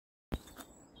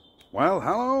Well,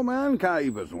 hello man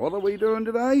cavers, what are we doing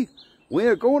today?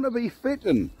 We're going to be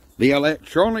fitting the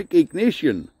electronic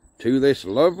ignition to this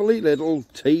lovely little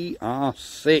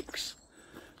TR6.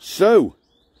 So,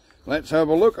 let's have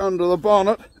a look under the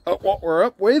bonnet at what we're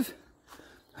up with.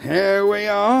 Here we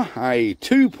are, a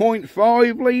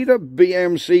 2.5 litre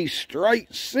BMC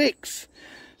straight 6.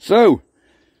 So,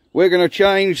 we're going to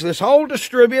change this whole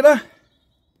distributor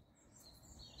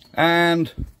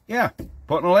and, yeah,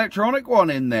 put an electronic one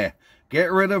in there. Get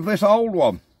rid of this old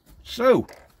one. So,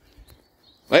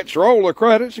 let's roll the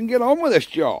credits and get on with this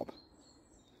job.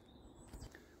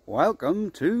 Welcome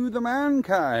to the man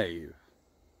cave.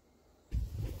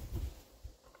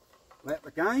 Let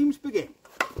the games begin.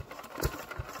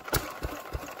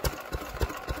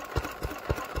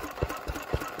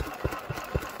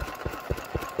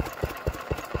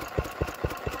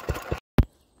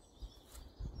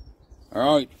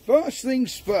 Alright, first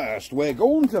things first, we're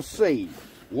going to see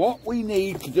what we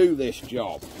need to do this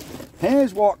job.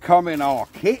 Here's what come in our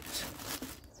kit.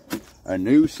 A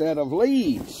new set of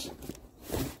leads.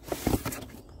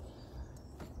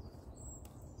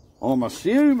 I'm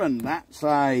assuming that's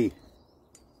a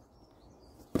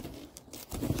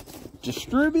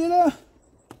distributor.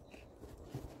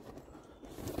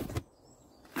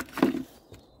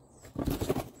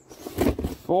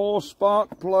 Four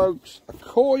spark plugs, a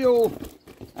coil,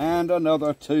 and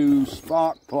another 2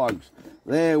 spark plugs.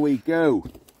 There we go.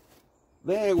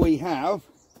 There we have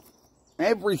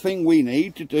everything we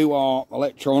need to do our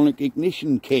electronic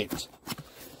ignition kit.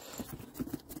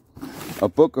 A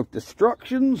book of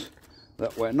instructions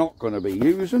that we're not going to be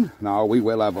using. No, we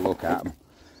will have a look at them.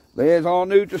 There's our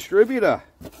new distributor.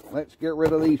 Let's get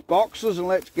rid of these boxes and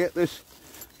let's get this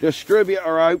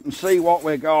distributor out and see what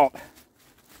we got.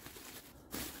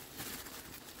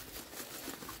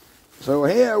 So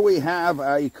here we have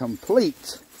a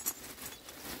complete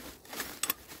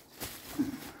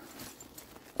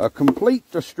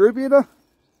distributor.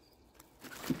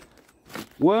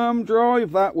 Worm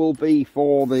drive, that will be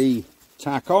for the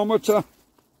tachometer.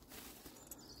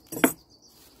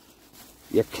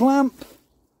 Your clamp.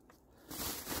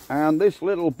 And this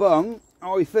little bung,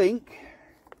 I think,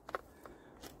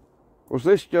 was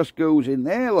this just goes in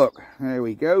there, look, there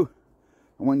we go.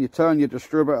 And when you turn your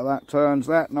distributor, that turns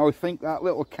that. And I think that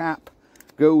little cap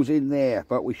goes in there.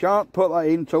 But we shan't put that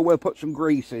in until we'll put some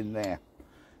grease in there.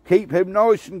 Keep him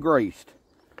nice and greased.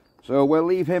 So we'll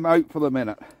leave him out for the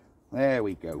minute. There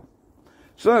we go.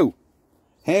 So,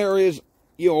 here is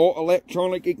your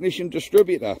electronic ignition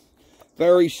distributor.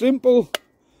 Very simple.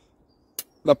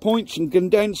 The points and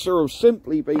condenser have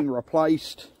simply been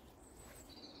replaced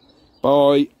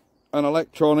by an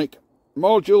electronic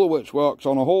module which works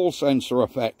on a hall sensor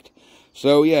effect.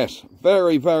 So yes,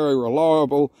 very, very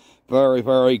reliable, very,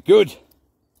 very good.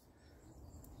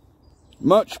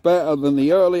 Much better than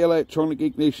the early electronic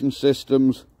ignition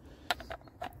systems,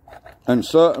 and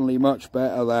certainly much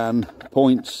better than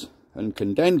points and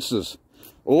condensers.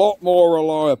 A lot more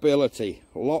reliability,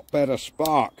 a lot better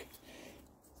spark.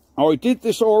 I did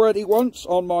this already once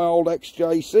on my old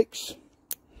XJ6.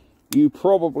 You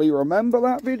probably remember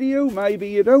that video, maybe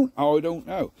you don't, I don't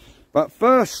know. But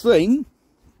first thing,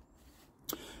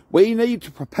 we need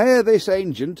to prepare this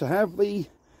engine to have the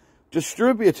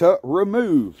distributor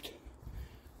removed.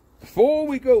 Before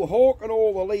we go hawking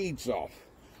all the leads off,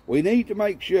 we need to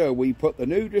make sure we put the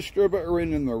new distributor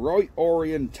in the right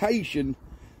orientation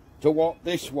to what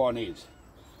this one is.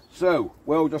 So,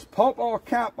 we'll just pop our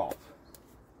cap off.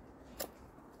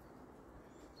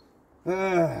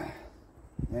 There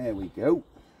we go.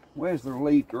 Where's the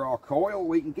lead draw coil?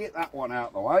 We can get that one out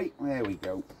of the way. There we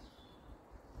go.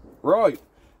 Right.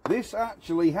 This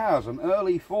actually has an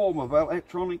early form of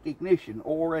electronic ignition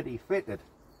already fitted.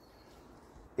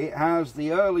 It has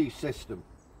the early system.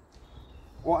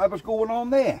 Whatever's going on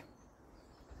there?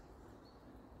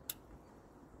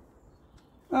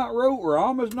 That rotor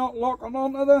arm is not locking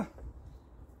onto the...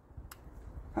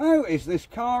 How is this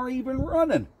car even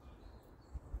running?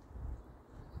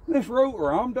 This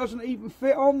rotor arm doesn't even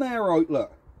fit on there right,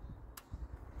 look.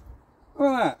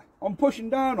 Look at that. I'm pushing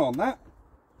down on that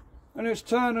and it's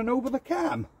turning over the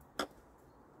cam.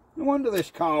 No wonder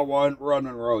this car weren't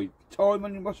running right.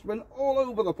 Timing must have been all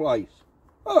over the place.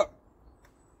 Look.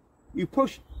 You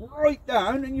push right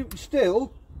down and you can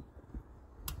still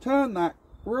turn that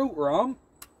rotor arm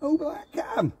over that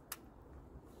cam.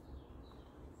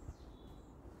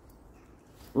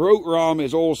 Rotor arm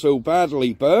is also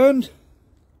badly burned.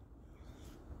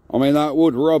 I mean, that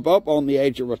would rub up on the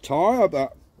edge of a tyre,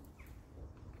 but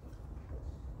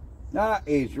that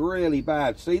is really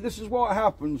bad. See, this is what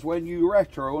happens when you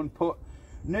retro and put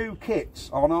new kits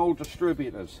on old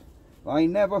distributors. They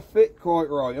never fit quite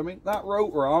right. I mean, that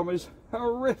rotor arm is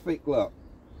horrific, look.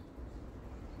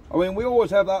 I mean, we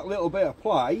always have that little bit of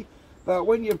play, but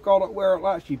when you've got it where it'll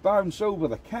actually bounce over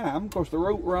the cam, because the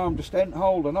rotor arm just ain't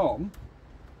holding on.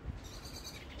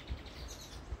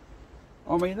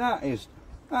 I mean, that is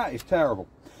terrible.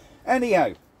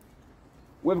 Anyhow,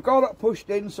 we've got it pushed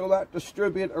in so that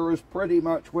distributor is pretty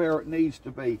much where it needs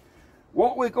to be.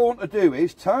 What we're going to do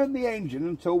is turn the engine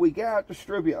until we get our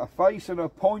distributor facing a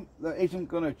point that isn't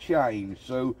going to change.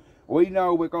 So we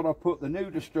know we're going to put the new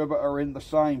distributor in the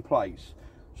same place.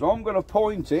 So I'm going to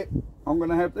point it. I'm going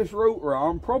to have this rotor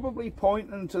arm probably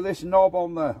pointing to this knob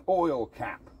on the oil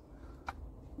cap.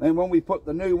 Then when we put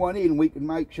the new one in, we can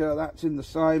make sure that's in the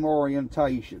same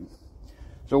orientation.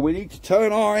 So we need to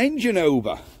turn our engine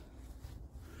over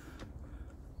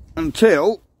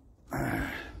until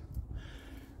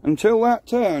that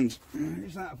turns.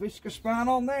 Is that a viscous span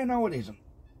on there? No, it isn't.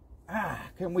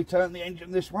 Can we turn the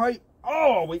engine this way?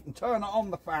 Oh, we can turn it on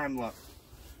the fan, look.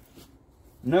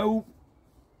 No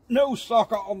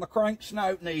socket on the crank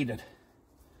snout needed.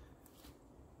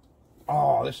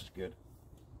 Oh, this is good.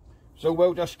 So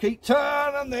we'll just keep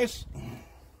turning this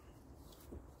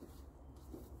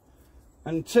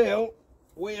until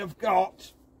we have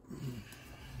got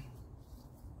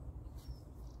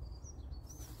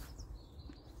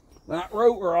that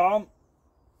rotor arm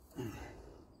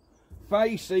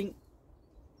facing.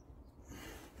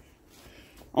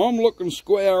 I'm looking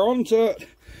square onto it.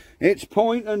 It's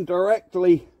pointing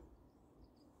directly.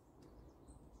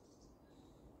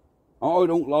 I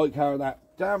don't like how that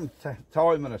damn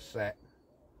timing is set.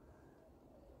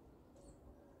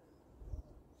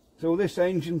 So this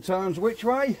engine turns which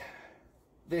way?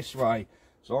 This way.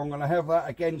 So I'm going to have that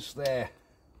against there,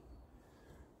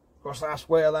 because that's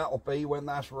where that'll be when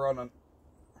that's running.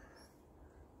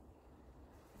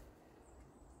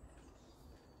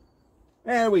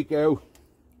 There we go.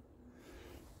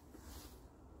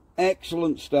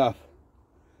 Excellent stuff.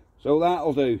 So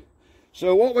that'll do.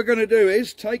 So what we're going to do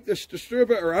is take this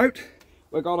distributor out.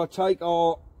 We're going to take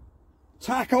our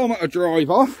tachometer drive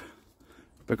off,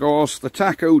 because the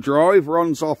tacho drive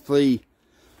runs off the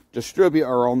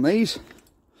distributor on these.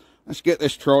 Let's get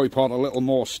this tripod a little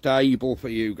more stable for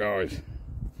you guys.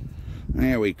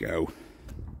 There we go.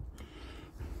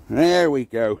 There we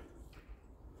go.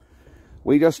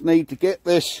 We just need to get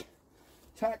this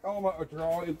tachometer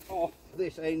drive off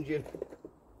this engine.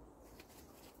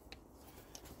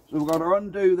 So we've got to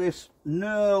undo this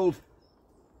knurled.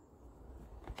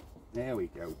 There we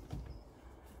go.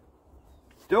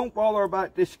 Don't bother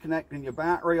about disconnecting your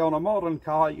battery. On a modern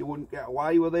car you wouldn't get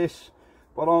away with this,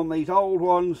 but on these old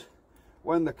ones,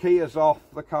 when the key is off,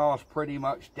 the car's pretty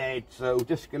much dead. So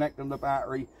disconnecting the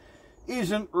battery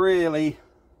isn't really,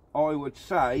 I would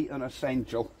say, an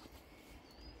essential.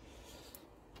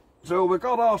 So we've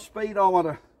got our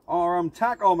speedometer, our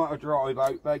tachometer drive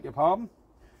out, beg your pardon.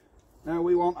 Now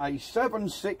we want a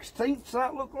 7/16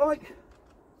 that look like.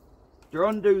 To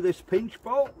undo this pinch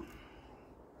bolt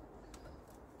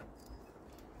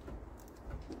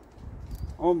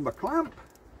on the clamp.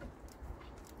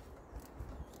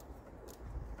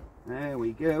 There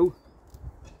we go.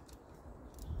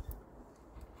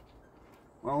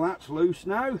 Well, that's loose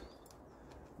now.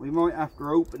 We might have to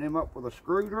open him up with a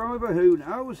screwdriver, who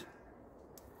knows.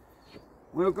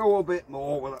 We'll go a bit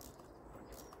more with it.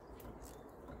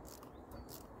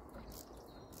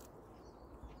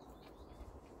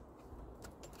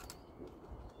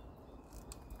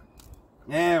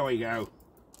 There we go.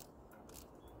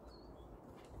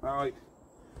 Right.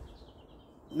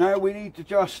 Now we need to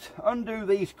just undo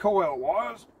these coil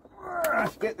wires.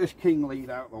 Let's get this king lead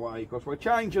out of the way, because we're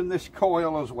changing this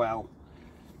coil as well.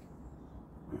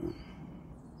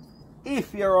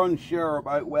 If you're unsure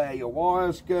about where your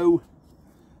wires go,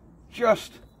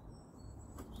 just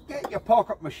get your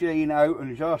pocket machine out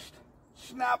and just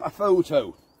snap a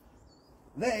photo.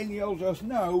 Then you'll just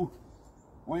know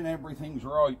when everything's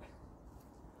right.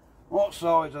 What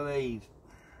size are these?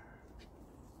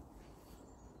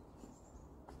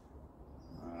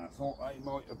 I thought they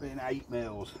might have been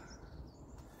 8mm,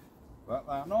 but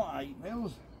they're not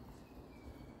 8mm.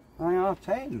 They are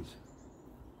 10s.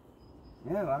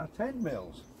 Yeah, they're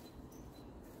 10mm.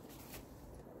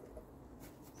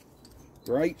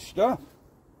 Great stuff.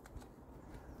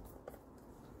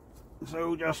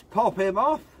 So just pop him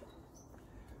off.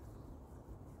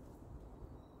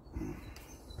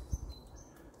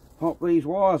 Pop these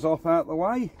wires off out the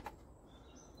way.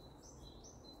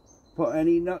 Put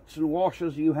any nuts and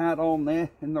washers you had on there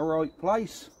in the right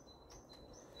place.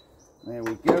 There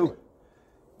we go.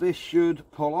 This should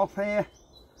pull off here.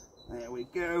 There we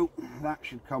go. That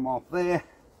should come off there.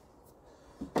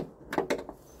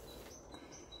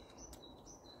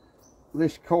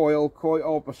 this coil quite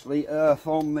obviously earth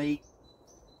on the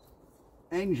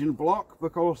engine block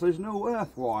because there's no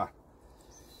earth wire.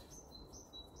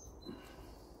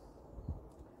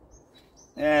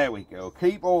 There we go.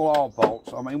 Keep all our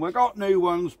bolts. I mean, we've got new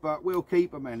ones, but we'll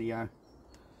keep them anyhow.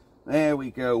 There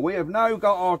we go. We have now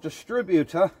got our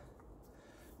distributor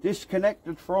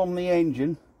disconnected from the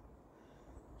engine,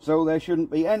 so there shouldn't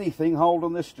be anything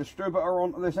holding this distributor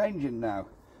onto this engine now.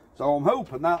 So I'm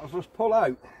hoping that'll just pull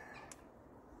out.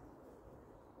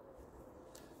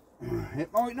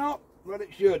 It might not, but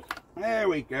it should. There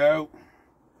we go.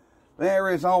 There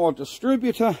is our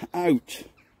distributor out.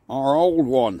 Our old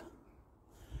one.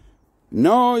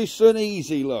 Nice and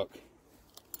easy, look.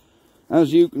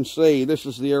 As you can see, this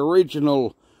is the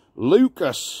original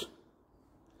Lucas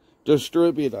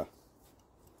distributor.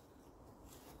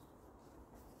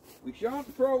 We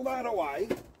shan't throw that away.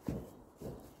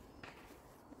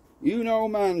 You know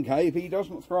Man Cave, he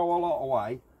doesn't throw a lot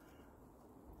away.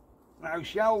 Now,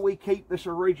 shall we keep this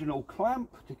original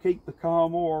clamp to keep the car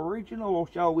more original, or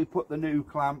shall we put the new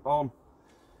clamp on?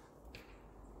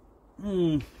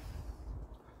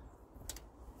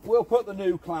 We'll put the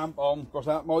new clamp on because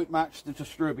that might match the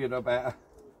distributor better.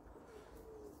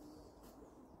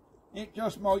 It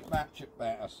just might match it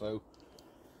better, so.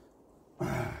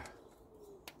 There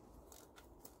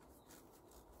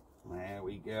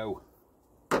we go.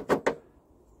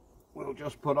 We'll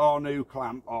just put our new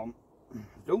clamp on.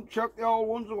 Don't chuck the old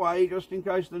ones away just in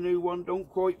case the new one don't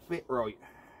quite fit right.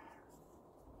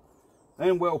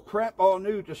 Then we'll prep our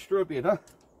new distributor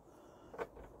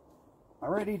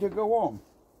ready to go on.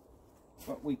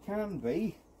 But we can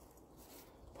be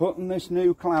putting this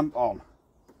new clamp on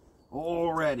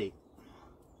already.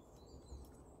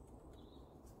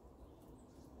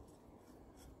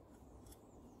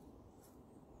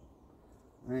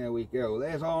 There we go.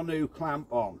 There's our new clamp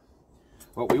on.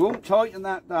 But we won't tighten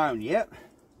that down yet,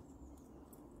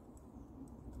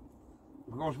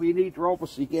 because we need to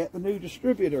obviously get the new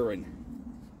distributor in.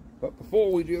 But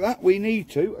before we do that, we need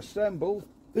to assemble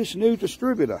this new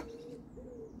distributor.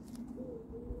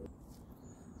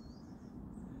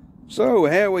 So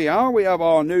here we are, we have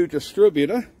our new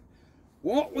distributor.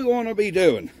 What we want to be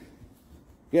doing,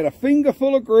 get a finger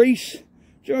full of grease,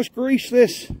 just grease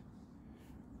this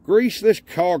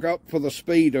cog up for the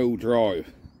speedo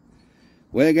drive.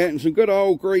 We're getting some good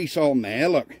old grease on there,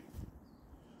 look.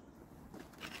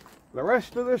 The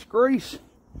rest of this grease,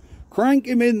 crank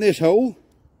him in this hole,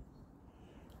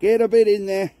 get a bit in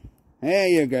there, there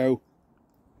you go.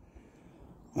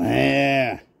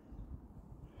 There.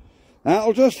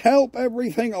 That'll just help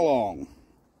everything along.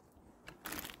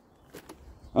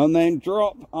 And then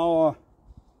drop our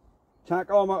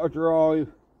tachometer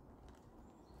drive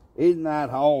in that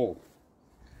hole.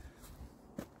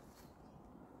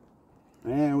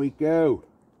 There we go.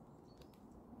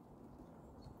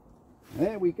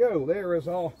 There we go. There is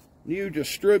our new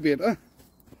distributor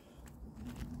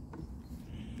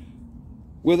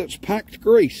with its packed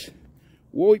grease.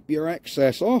 Wipe your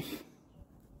excess off,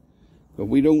 but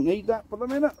we don't need that for the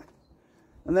minute.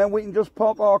 And then we can just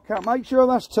pop our cap. Make sure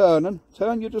that's turning.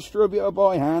 Turn your distributor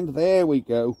by hand. There we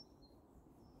go.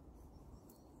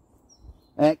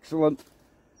 Excellent.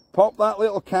 Pop that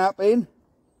little cap in.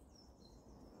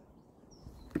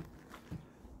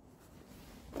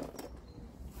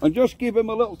 And just give him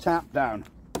a little tap down.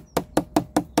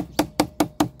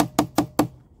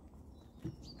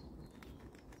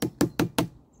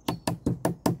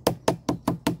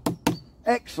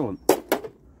 Excellent.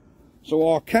 So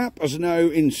our cap is now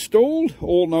installed,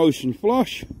 all nice and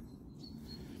flush.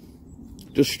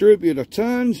 Distributor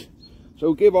turns.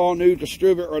 So give our new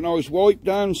distributor a nice wipe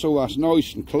down so that's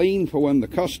nice and clean for when the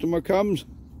customer comes.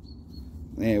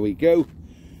 There we go.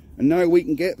 And now we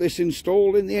can get this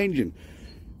installed in the engine.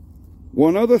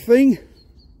 One other thing,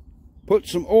 put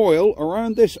some oil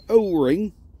around this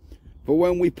O-ring for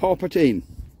when we pop it in.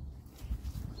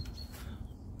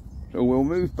 So we'll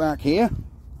move back here.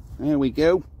 There we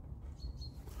go.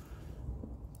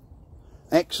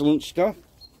 Excellent stuff.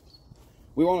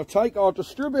 We want to take our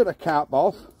distributor cap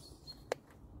off.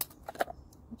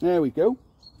 There we go.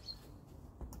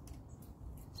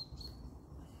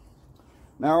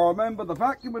 Now remember, the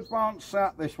vacuum advance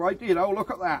sat this way. You know, look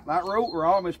at that. That rotor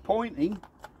arm is pointing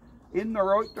in the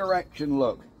right direction,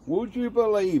 look. Would you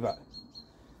believe it?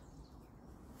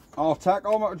 Our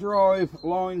tachometer drive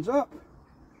lines up.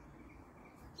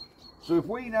 So if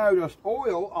we now just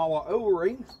oil our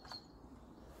O-ring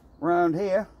around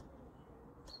here,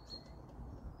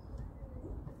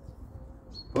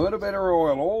 put a bit of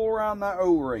oil all around that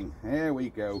O-ring. There we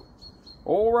go.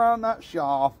 All around that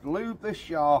shaft, lube this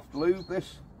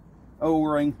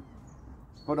O-ring.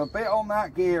 put a bit on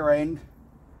that gear end,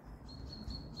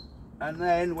 and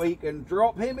then we can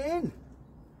drop him in.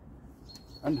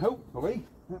 And hopefully,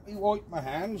 let me wipe my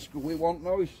hands, because we want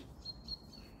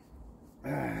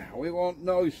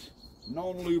nice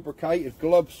non-lubricated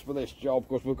gloves for this job,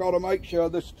 because we've got to make sure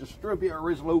this distributor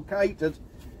is located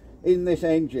in this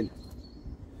engine.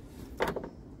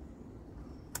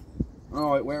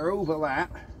 Right, we're over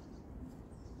that.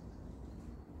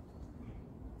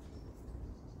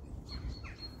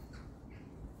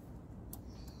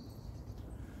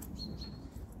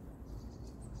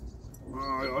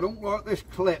 Right, I don't like this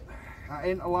clip. That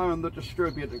ain't allowing the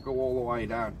distributor to go all the way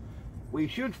down. We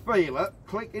should feel it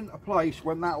click into place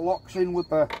when that locks in with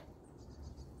the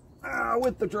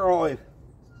drive.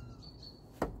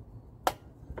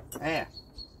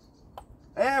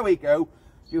 There we go.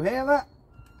 Do you hear that?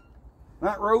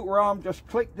 That rotor arm just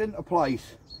clicked into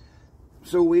place.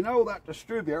 So we know that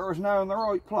distributor is now in the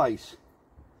right place.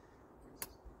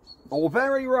 Or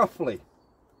very roughly.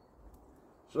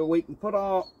 So we can put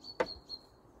our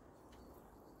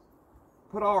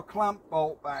clamp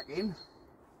bolt back in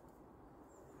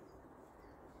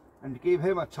and give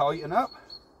him a tighten up.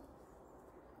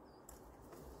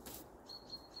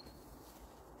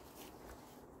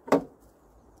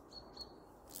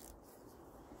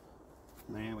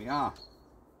 There we are.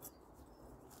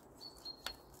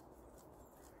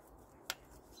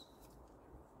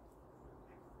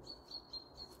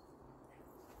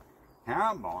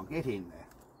 Come on, get in there.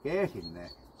 Get in there.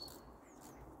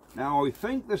 Now, I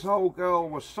think this old girl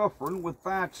was suffering with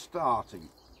bad starting.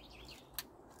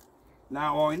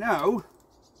 Now, I know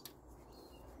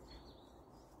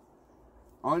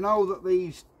that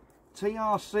these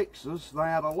TR6s, they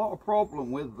had a lot of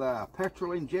problem with the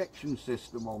petrol injection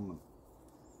system on them.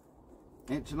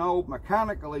 It's an old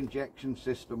mechanical injection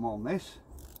system on this.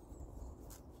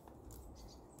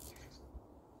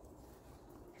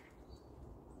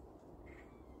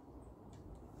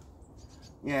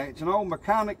 Yeah, it's an old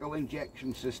mechanical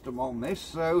injection system on this,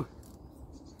 so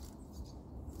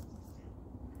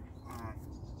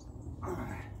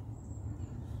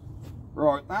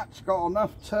right, that's got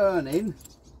enough turning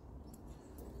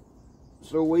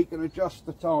so we can adjust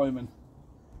the timing,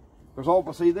 because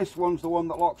obviously this one's the one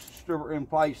that locks the distributor in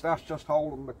place. That's just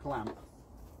holding the clamp.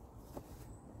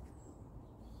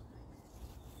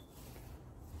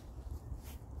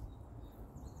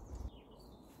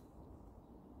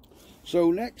 So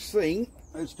next thing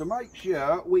is to make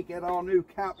sure we get our new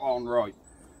cap on right.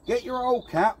 Get your old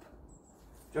cap,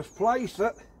 just place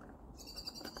it.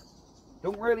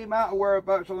 Don't really matter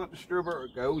whereabouts on that distributor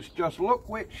it goes, just look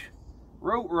which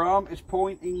rotor arm is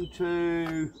pointing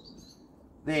to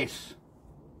this.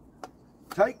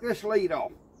 Take this lead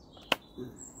off.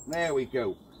 There we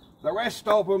go. The rest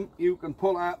of them you can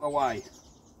pull out the way.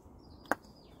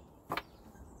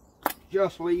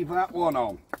 Just leave that one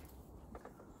on.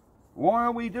 Why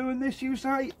are we doing this, you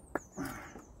say?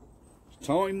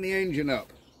 Time the engine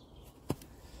up.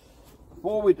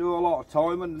 Before we do a lot of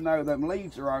timing, and now them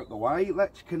leads are out the way,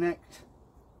 let's connect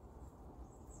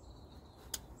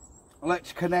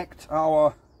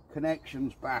our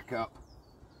connections back up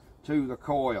to the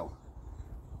coil.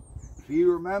 If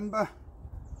you remember,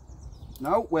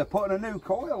 no, we're putting a new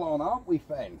coil on, aren't we,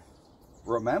 Fen?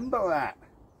 Remember that?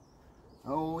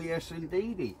 Oh yes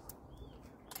indeedy.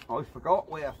 I forgot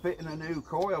we are fitting a new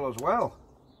coil as well.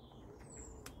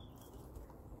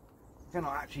 Can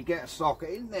I actually get a socket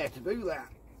in there to do that?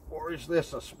 Or is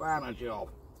this a spanner job?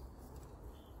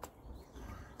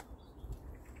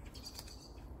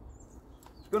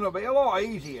 It's going to be a lot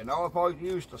easier now if I've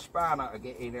used a spanner to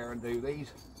get in there and do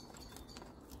these.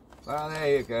 Well,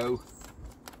 there you go.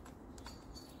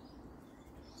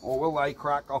 Or will they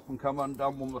crack off and come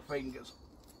undone with my fingers?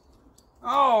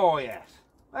 Oh yes.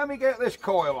 Let me get this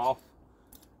coil off,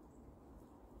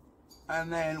 and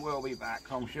then we'll be back.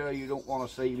 I'm sure you don't want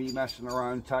to see me messing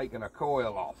around taking a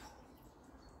coil off.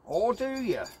 Or do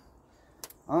you?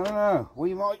 I don't know.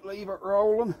 We might leave it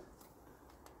rolling.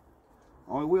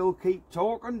 I will keep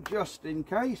talking just in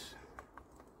case.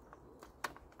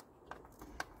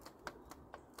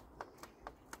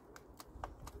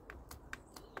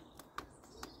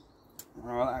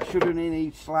 Alright, that shouldn't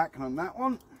need slacking on that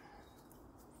one.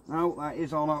 No, that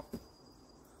is on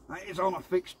a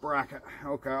fixed bracket.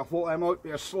 Okay, I thought there might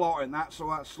be a slot in that, so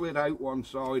that slid out one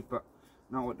side, but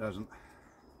no, it doesn't.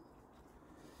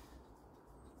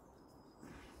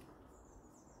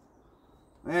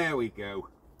 There we go.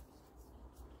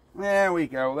 There we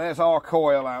go. There's our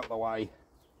coil out the way.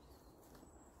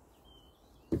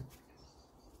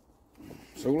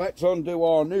 So let's undo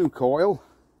our new coil.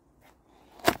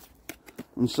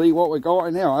 and see what we got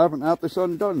in here. I haven't had this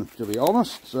undone, to be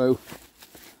honest, so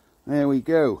there we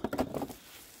go.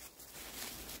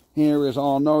 Here is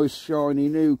our nice shiny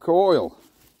new coil.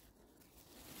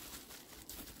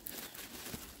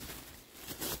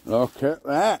 Look at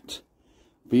that.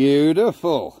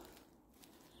 Beautiful.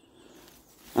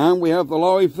 And we have the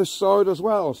live this side as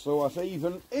well, so it's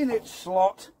even in its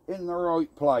slot in the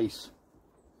right place.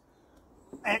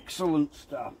 Excellent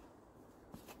stuff.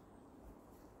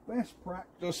 Best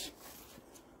practice.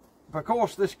 Of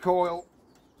course, this coil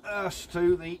has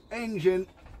to the engine.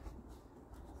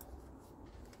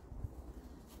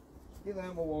 Give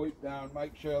them a wipe down,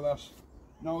 make sure that's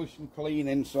nice and clean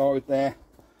inside there.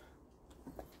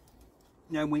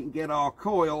 Then we can get our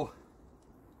coil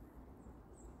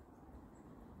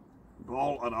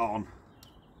bolted on.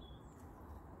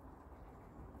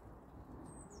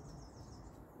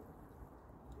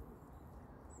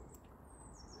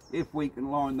 If we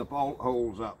can line the bolt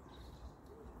holes up.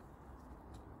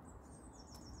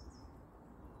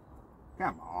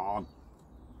 Come on.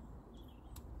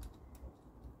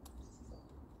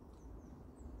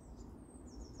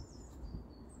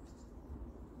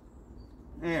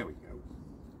 There we go.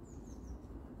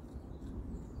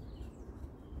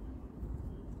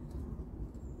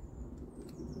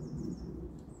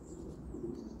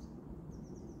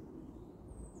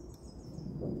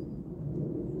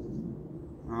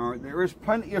 Alright, there is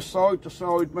plenty of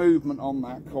side-to-side movement on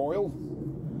that coil,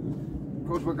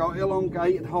 because we've got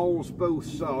elongated holes both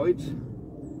sides,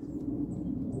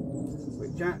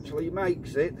 which actually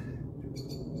makes it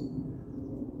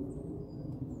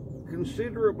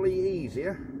considerably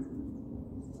easier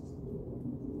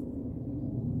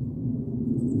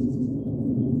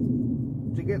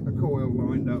to get the coil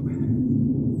lined up.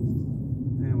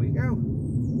 There we go.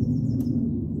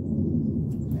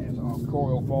 There's our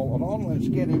coil bolted on. Let's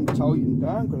get him tightened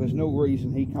down, because there's no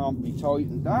reason he can't be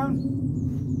tightened down.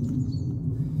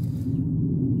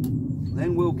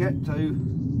 Then we'll get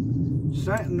to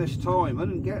setting this timer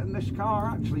and getting this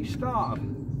car actually started.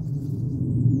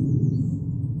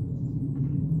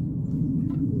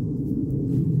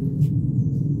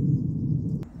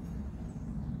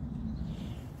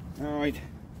 Alright,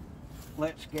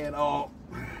 let's get our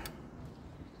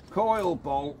coil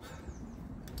bolt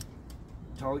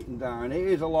tightened down. It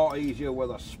is a lot easier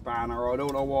with a spanner. I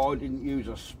don't know why I didn't use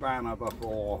a spanner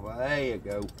before, but there you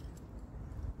go.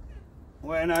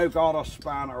 We now got a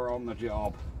spanner on the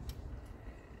job.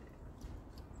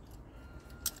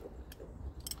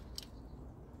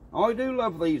 I do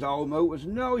love these old motors,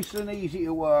 nice and easy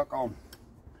to work on.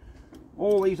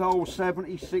 All these old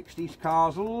 70s, 60s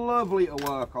cars, lovely to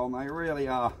work on, they really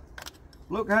are.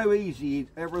 Look how easy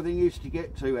everything is to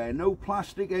get to here. No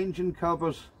plastic engine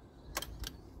covers.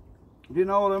 Do you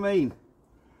know what I mean?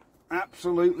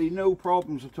 Absolutely no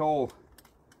problems at all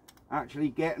actually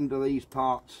getting to these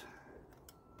parts.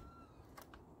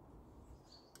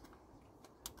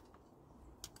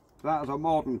 If that was a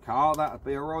modern car, that would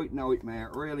be a right nightmare,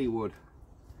 it really would.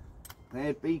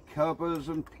 There'd be covers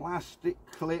and plastic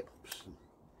clips, and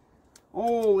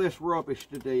all this rubbish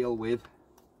to deal with.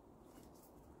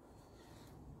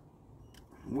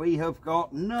 We have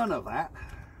got none of that.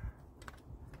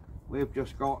 We've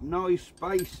just got nice,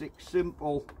 basic,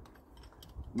 simple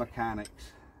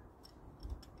mechanics.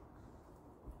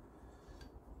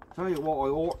 Tell you what I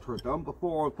ought to have done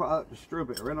before I put that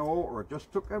distributor in. I ought to have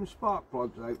just took them spark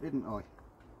plugs out, didn't I?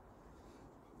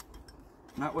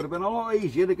 That would have been a lot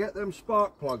easier to get them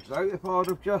spark plugs out if I'd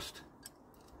have just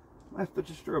left the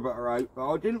distributor out,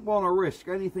 but I didn't want to risk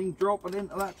anything dropping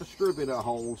into that distributor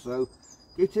hole, so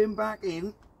get him back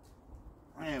in.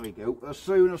 There we go, as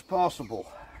soon as possible.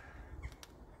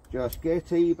 Just get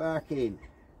he back in.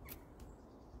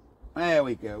 There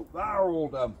we go, they're all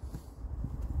done.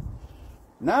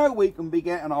 Now we can be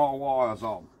getting our wires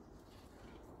on.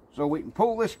 So we can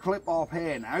pull this clip off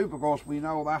here now, because we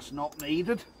know that's not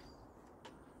needed.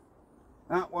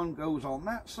 That one goes on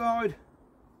that side.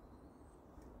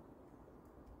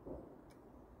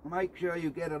 Make sure you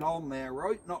get it on there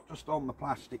right, not just on the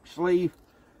plastic sleeve.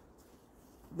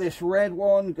 This red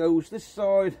one goes this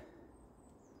side,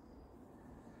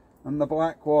 and the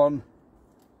black one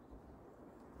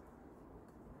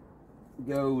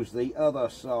goes the other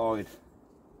side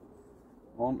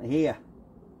on here.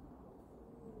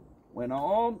 When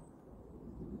on,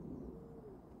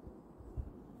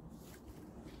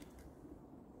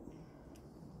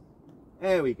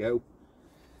 there we go.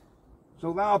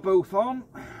 So they're both on.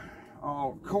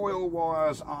 Our coil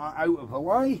wires are out of the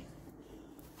way.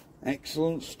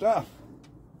 Excellent stuff.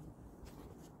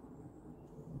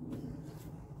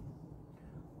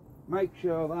 Make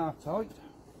sure they're tight.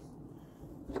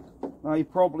 They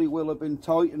probably will have been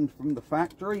tightened from the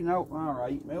factory. No, they're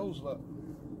 8 mils, look.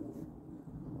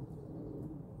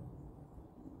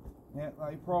 Yeah,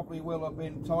 they probably will have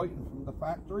been tightened from the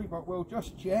factory, but we'll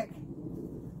just check.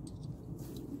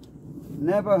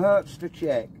 Never hurts to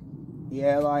check.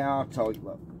 Yeah, they are tight,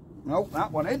 look. Nope,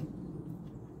 that one in.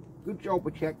 Good job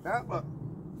we checked that, look.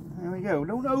 There we go.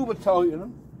 Don't over tighten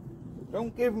them.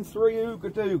 Don't give them 3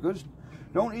 ooga-doogas.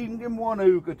 Don't even give them 1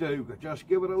 ooga-dooga. Just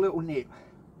give it a little nip.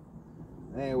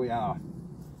 There we are.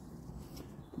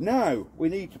 Now, we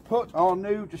need to put our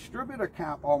new distributor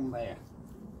cap on there.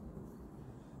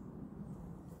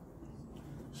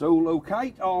 So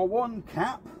locate our one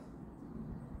cap,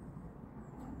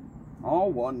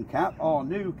 our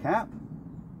new cap,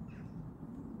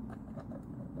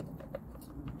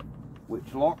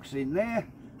 which locks in there,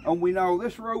 and we know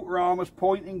this rotor arm is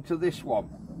pointing to this one.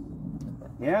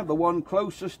 Yeah, the one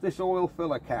closest this oil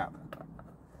filler cap.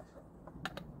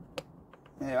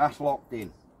 Yeah, that's locked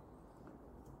in.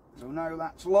 So now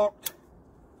that's locked,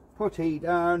 put he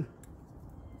down,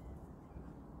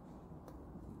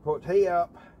 put he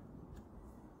up.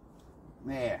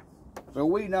 There. So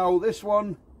we know this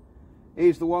one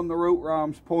is the one the rotor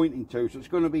arm's pointing to, so it's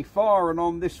going to be firing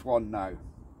on this one now.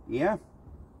 Yeah?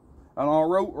 And our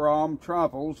rotor arm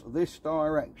travels this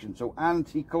direction, so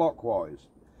anti-clockwise.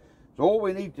 So all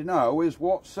we need to know is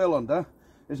what cylinder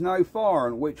is now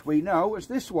firing, which we know is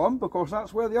this one, because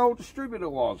that's where the old distributor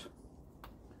was.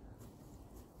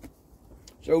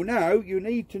 So now you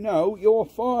need to know your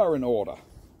firing order.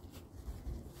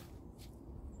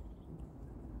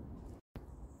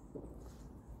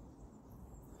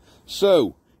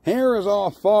 So, here is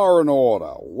our firing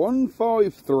order,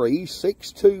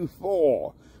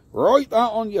 153624. Write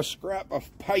that on your scrap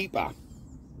of paper.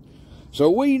 So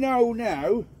we know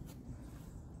now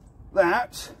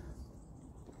that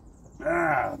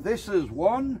this is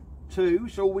 1, 2,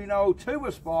 so we know 2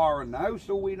 is firing now,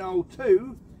 so we know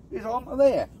 2 is onto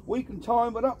there. We can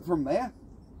time it up from there.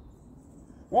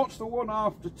 What's the one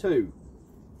after 2?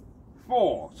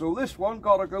 4. So this one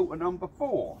got to go to number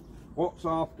 4. What's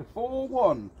after 4?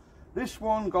 1. This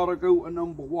one got to go to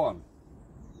number 1.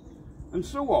 And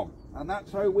so on. And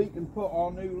that's how we can put our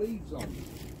new leads on.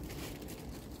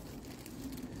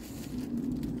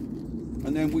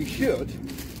 And then we should,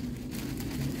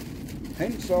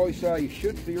 hence I say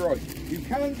should be right. You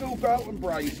can do belt and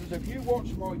braces. If you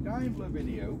watch my Daimler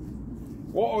video,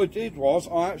 what I did was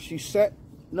I actually set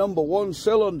number 1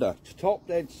 cylinder to top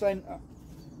dead centre.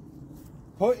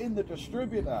 Put in the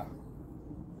distributor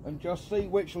and just see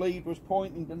which lead was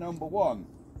pointing to number 1.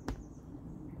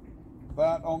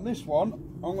 But on this one,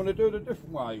 I'm going to do it a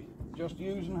different way, just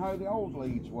using how the old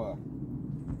leads were.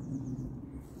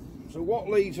 So what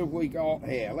leads have we got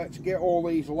here? Let's get all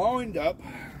these lined up.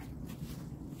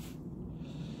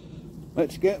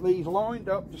 Let's get these lined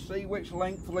up to see which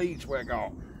length leads we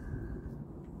got.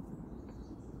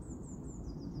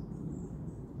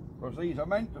 Because these are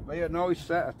meant to be a nice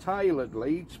set of tailored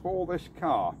leads for this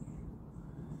car.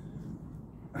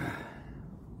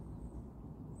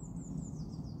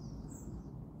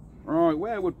 Right,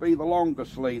 where would be the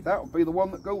longest lead? That would be the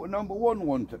one that go to number 1,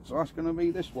 wouldn't it? So that's going to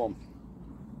be this one.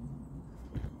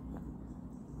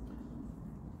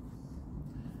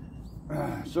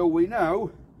 So we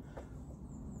know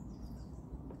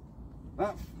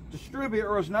that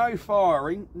distributor is now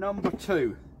firing number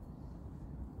 2.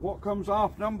 What comes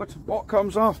after number 2? What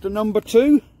comes after number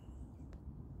 2?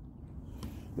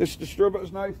 This distributor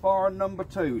is now firing number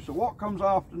 2. So what comes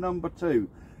after number 2?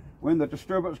 When the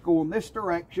distributor's going this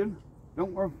direction,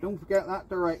 don't forget that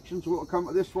direction, so it'll come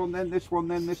to this one, then this one,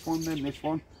 then this one, then this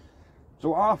one.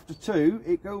 So after 2,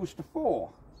 it goes to 4.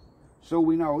 So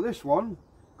we know this one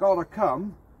got to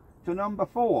come to number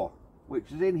 4,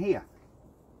 which is in here.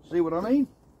 See what I mean?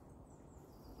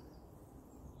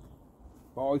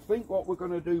 But I think what we're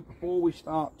going to do before we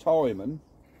start timing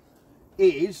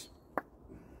is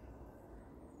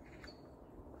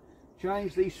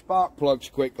change these spark plugs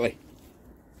quickly,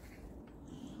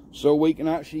 so we can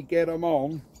actually get them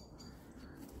on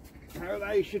how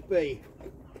they should be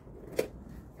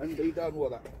and be done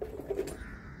with it.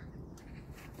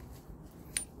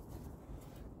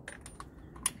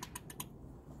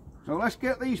 So let's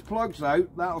get these plugs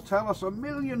out. That'll tell us a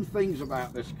million things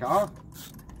about this car.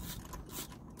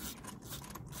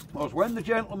 Because when the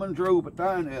gentleman drove it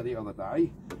down here the other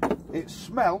day, it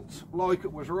smelt like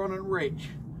it was running rich.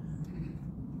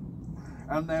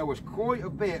 And there was quite a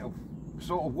bit of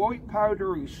sort of white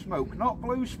powdery smoke, not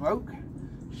blue smoke,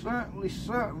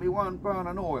 certainly wasn't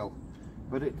burning oil,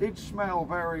 but it did smell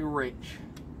very rich.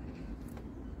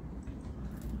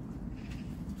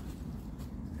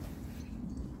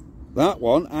 that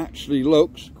one actually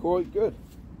looks quite good.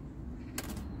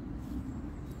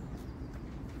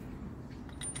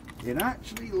 It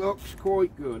actually looks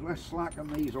quite good. Let's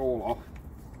slacken these all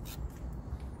off.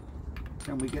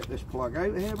 Can we get this plug out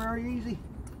of here very easy?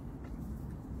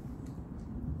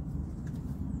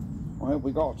 Well,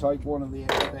 we got to take one of the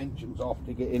extensions off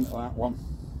to get into that one.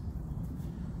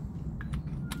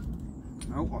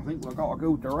 No, I think we've got to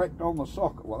go direct on the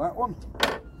socket with that one.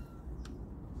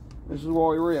 This is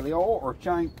why really I ought to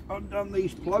have undone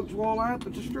these plugs while I had the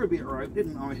distributor out,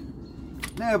 didn't I?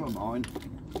 Never mind.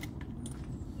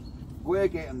 We're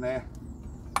getting there.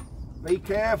 Be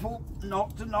careful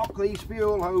not to knock these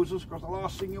fuel hoses, because the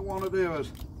last thing you want to do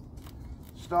is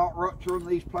start rupturing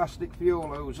these plastic fuel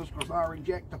hoses, because they're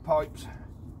injector pipes.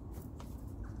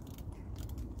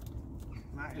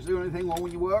 That is the only thing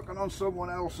when you're working on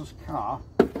someone else's car,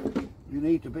 you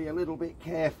need to be a little bit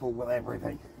careful with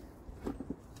everything.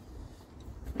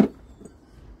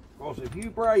 Because if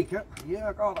you break it,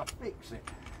 you've got to fix it.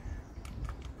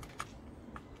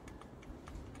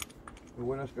 So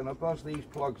we're just going to buzz these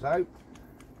plugs out.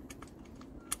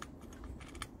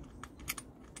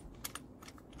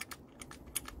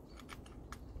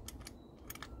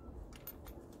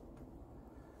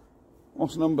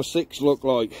 What's number 6 look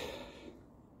like?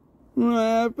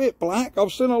 A bit black.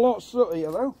 I've seen a lot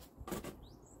sootier though.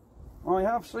 I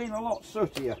have seen a lot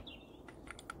sootier.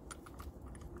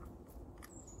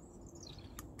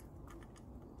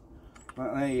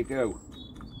 But there you go.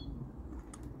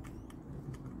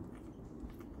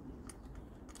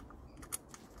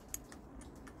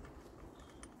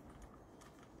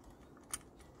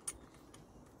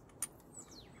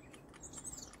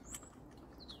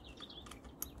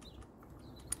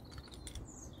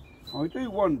 I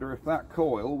do wonder if that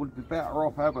coil would be better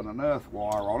off having an earth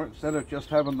wire on it instead of just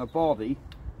having the body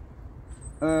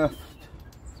earthed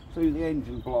to the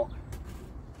engine block.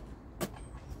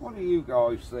 What do you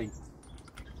guys think?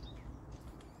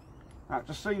 That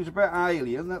just seems a bit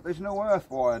alien that there's no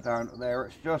earth wire down to there,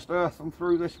 it's just earthing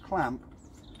through this clamp.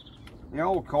 The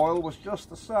old coil was just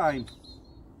the same.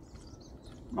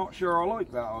 Not sure I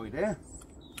like that idea.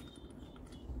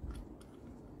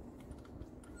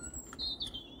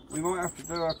 We might have to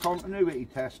do a continuity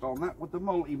test on that with the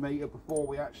multimeter before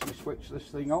we actually switch this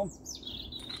thing on.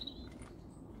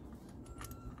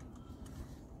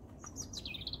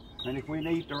 And if we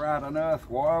need to add an earth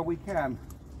wire, we can.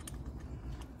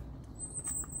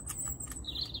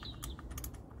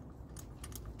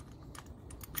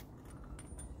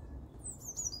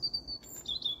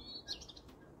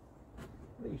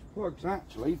 These plugs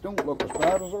actually don't look as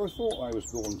bad as I thought they was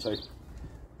going to.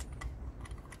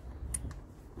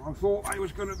 I thought they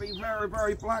was going to be very,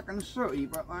 very black and sooty,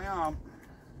 but they aren't.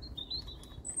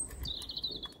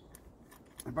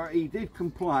 But he did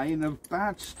complain of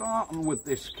bad starting with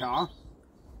this car.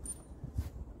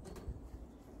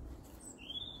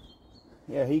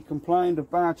 Yeah, he complained of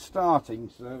bad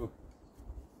starting, so...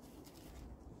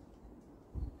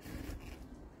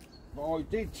 But I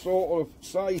did sort of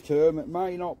say to him it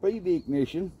may not be the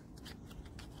ignition.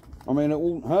 I mean, it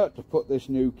won't hurt to put this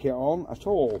new kit on at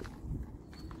all.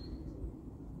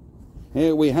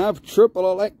 Here we have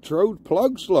triple electrode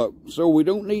plugs, look, so we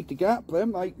don't need to gap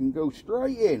them, they can go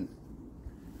straight in.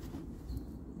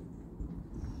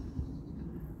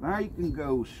 They can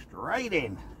go straight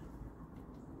in.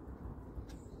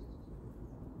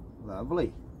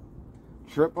 Lovely.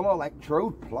 Triple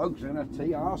electrode plugs in a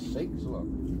TR6, look.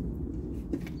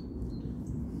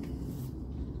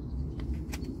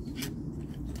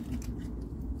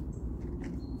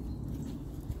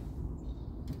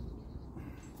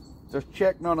 Just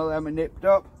check none of them are nipped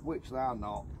up, which they're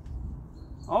not.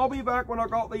 I'll be back when I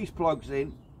got these plugs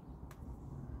in.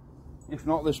 If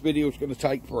not, this video is going to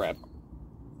take forever.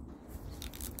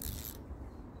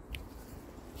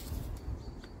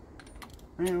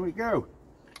 There we go.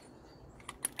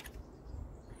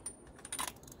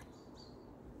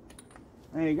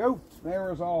 There you go.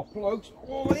 There is our plugs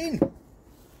all in.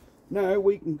 Now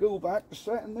we can go back to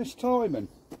setting this timing.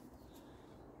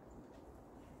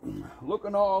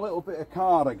 Looking at our little bit of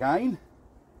card again,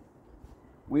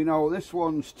 we know this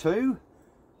one's 2,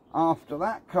 after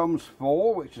that comes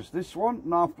 4, which is this one,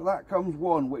 and after that comes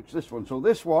 1, which is this one. So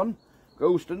this one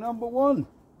goes to number 1.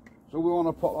 So we want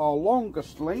to put our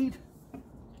longest lead,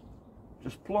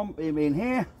 just plump him in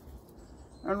here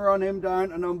and run him down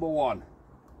to number 1.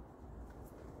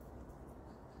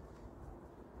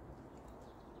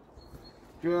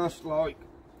 Just like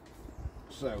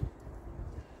so.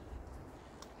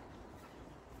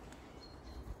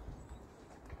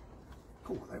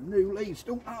 Cool, them new leads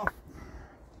don't have.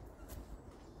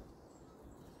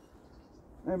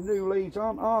 Them new leads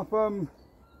aren't half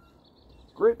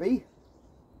grippy.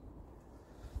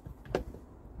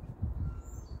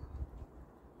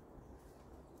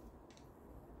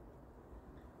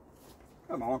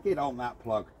 Come on, get on that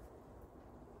plug.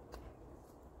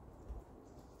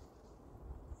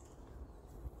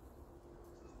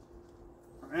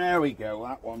 There we go,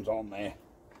 that one's on there.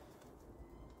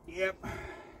 Yep.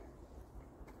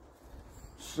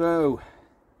 So,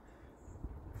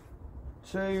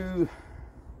 2,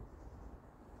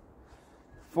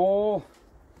 4,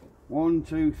 1,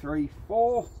 2, 3,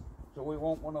 4. So we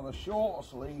want one of the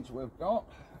shortest leads we've got.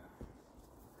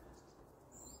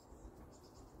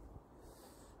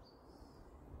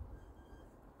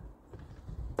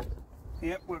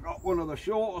 Yep, we've got one of the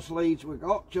shortest leads we've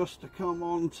got just to come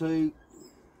on to.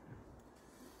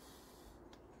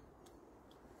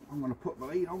 I'm going to put the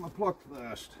lead on the plug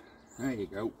first. There you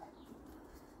go.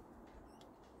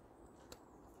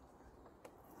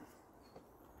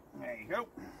 There you go.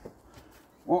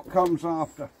 What comes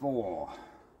after 4?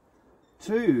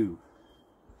 2,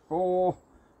 4,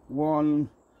 1.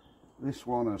 This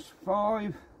one is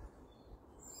 5.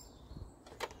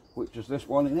 Which is this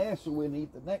one in here, so we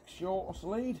need the next shortest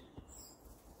lead.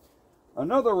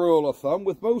 Another rule of thumb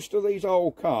with most of these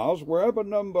old cars, wherever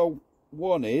number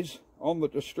 1 is on the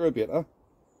distributor,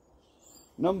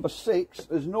 number 6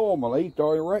 is normally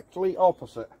directly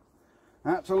opposite.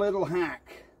 That's a little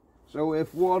hack. So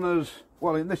if one is,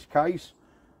 well in this case,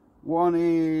 1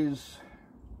 is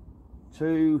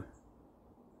 2,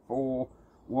 4,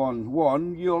 1,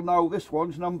 1, you'll know this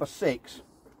one's number 6.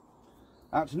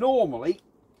 That's normally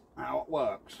how it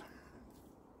works.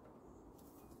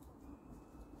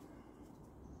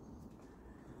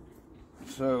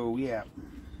 So yeah,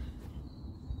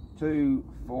 2,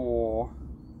 4,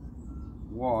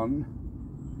 1,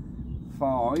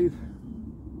 5,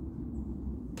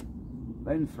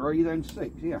 then 3, then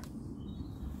 6. Yeah,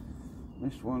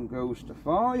 this one goes to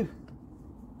 5.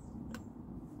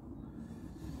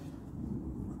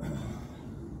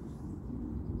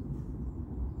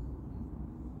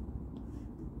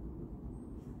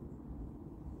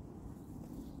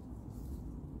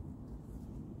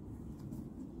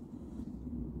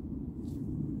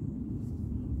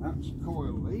 That's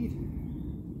coil lead.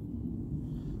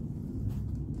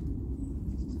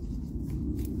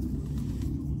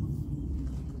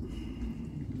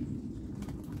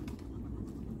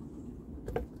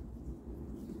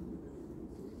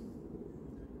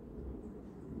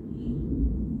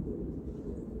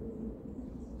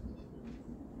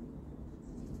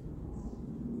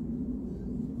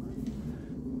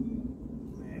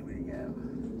 There we go.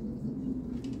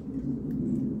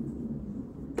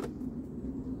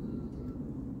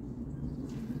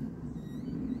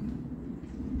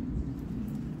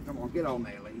 Get on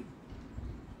there, Lee.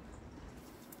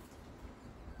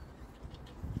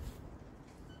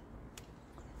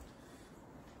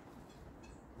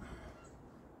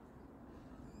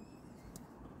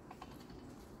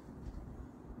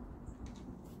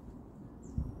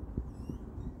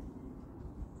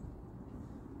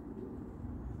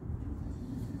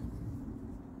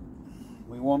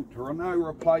 We want to now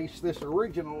replace this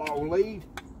original old lead.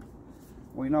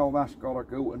 We know that's got to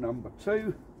go to number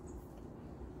 2.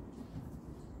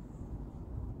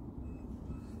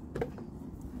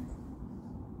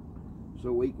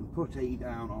 So we can put E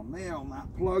down on there on that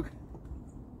plug.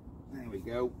 There we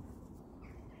go.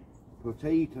 Put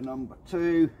E to number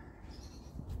 2.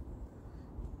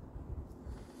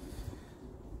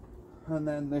 And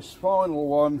then this final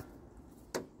one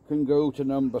can go to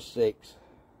number 6.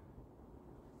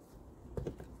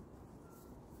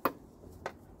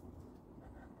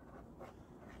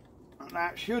 And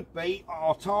that should be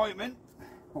our timing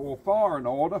or firing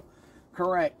order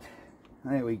correct.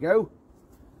 There we go.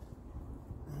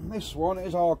 This one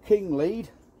is our king lead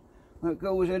that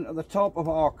goes into the top of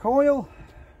our coil.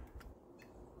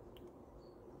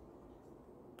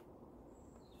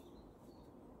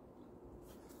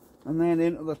 And then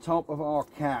into the top of our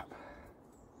cap.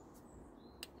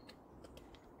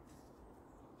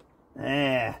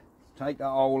 There, take that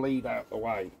whole lead out the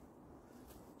way.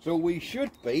 So we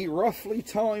should be roughly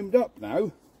timed up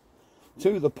now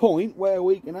to the point where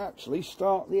we can actually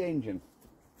start the engine.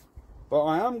 But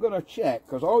I am going to check,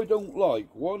 because I don't like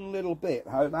one little bit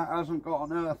how that hasn't got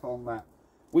an earth on that.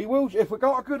 We will, if we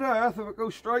got a good earth, if it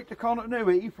goes straight to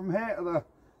continuity from here to the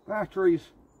battery's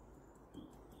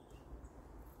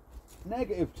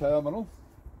negative terminal,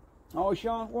 I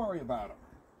shan't worry about it.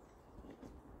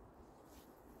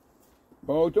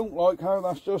 But I don't like how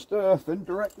that's just earthing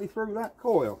directly through that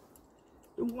coil.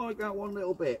 Don't like that one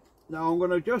little bit. Now I'm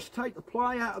going to just take the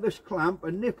ply out of this clamp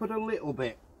and nip it a little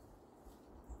bit.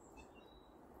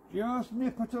 Just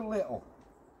nip it a little.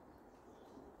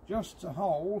 Just to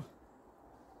hold.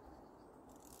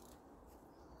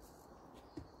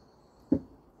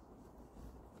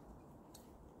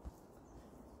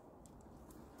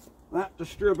 That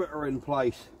distributor in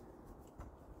place.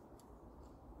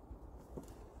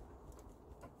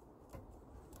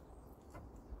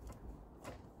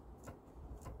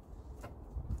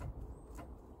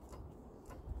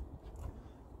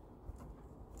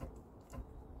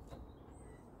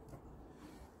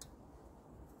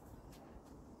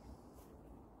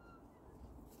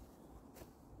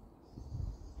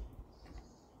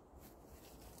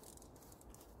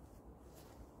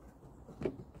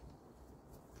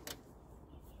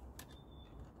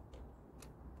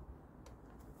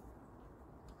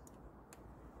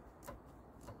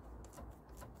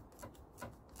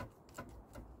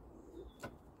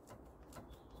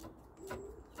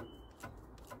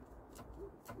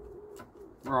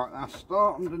 Right, that's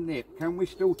starting to nip. Can we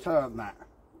still turn that?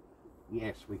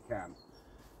 Yes, we can.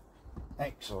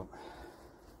 Excellent.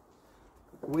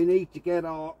 We need to get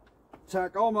our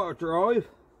tachometer drive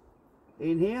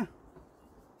in here.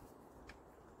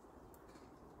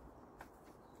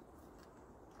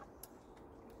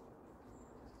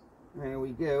 There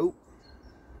we go.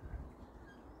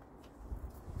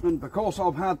 And because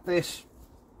I've had this,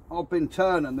 I've been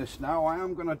turning this now, I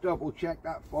am going to double check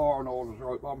that firing order's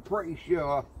right, but I'm pretty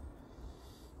sure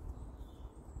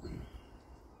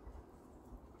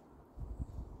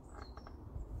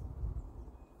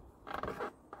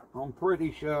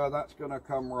that's going to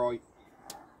come right.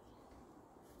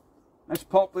 Let's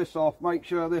pop this off, make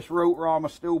sure this rotor arm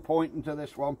is still pointing to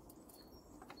this one.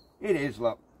 It is,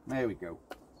 look. There we go.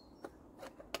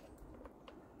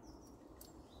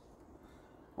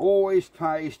 Always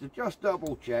pays to just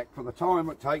double check for the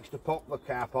time it takes to pop the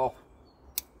cap off.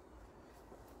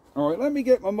 Alright, let me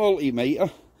get my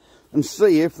multimeter and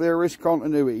see if there is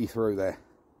continuity through there.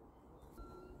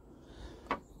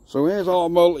 So here's our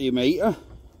multimeter.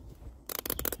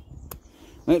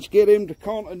 Let's get him to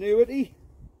continuity.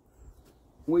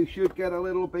 We should get a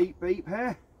little beep beep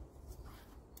here.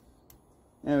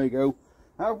 There we go.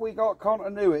 Have we got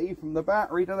continuity from the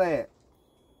battery to there?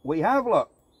 We have,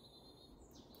 look.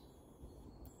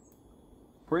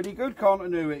 Pretty good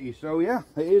continuity, so yeah,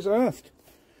 it is earthed.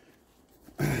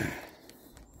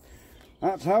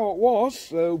 That's how it was,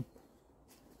 so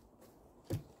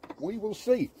we will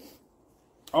see.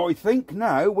 I think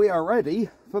now we are ready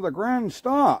for the grand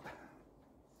start.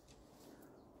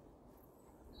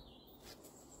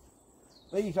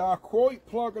 These are quite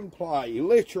plug and play,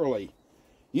 literally.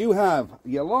 You have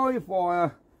your live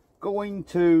wire going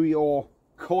to your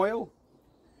coil.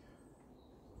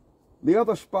 The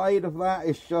other spade of that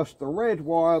is just the red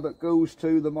wire that goes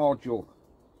to the module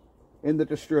in the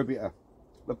distributor.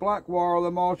 The black wire of the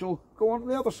module go on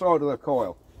the other side of the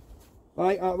coil.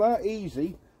 They are that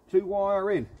easy to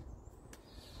wire in.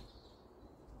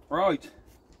 Right.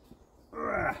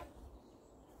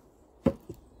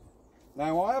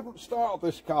 Now I haven't started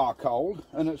this car cold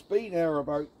and it's been here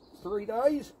about 3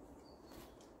 days.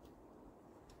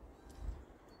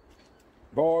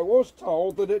 But I was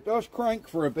told that it does crank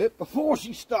for a bit before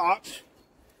she starts.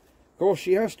 Of course,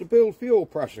 she has to build fuel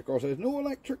pressure because there's no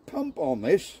electric pump on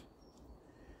this.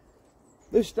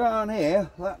 This down here,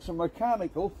 that's a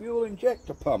mechanical fuel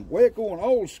injector pump. We're going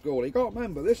old school. You got to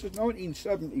remember, this is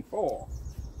 1974.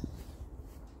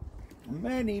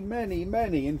 Many,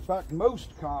 in fact,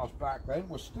 most cars back then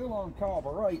were still on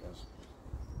carburetors.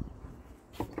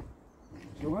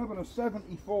 So having a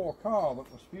 74 car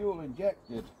that was fuel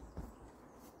injected,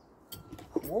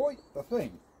 quite the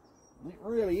thing. It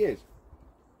really is.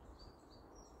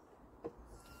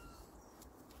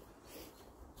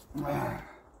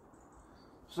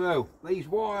 So these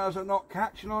wires are not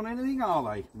catching on anything,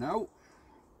 are they? No.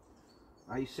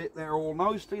 They sit there all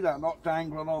nicely. They're not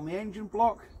dangling on the engine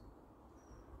block.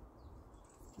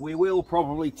 We will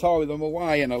probably tie them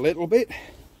away in a little bit,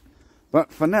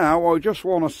 but for now I just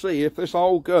want to see if this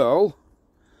old girl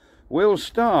will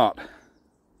start.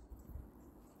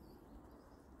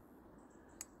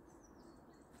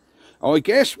 I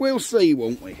guess we'll see,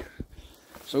 won't we?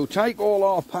 So take all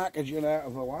our packaging out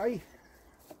of the way.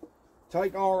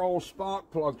 Take our old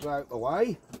spark plugs out the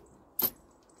way.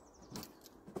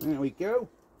 There we go.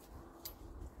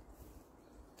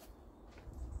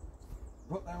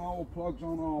 Put them old plugs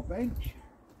on our bench.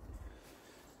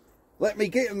 Let me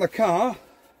get in the car.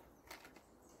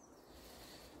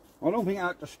 I don't think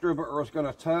that distributor is going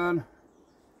to turn.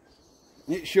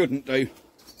 It shouldn't do.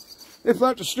 If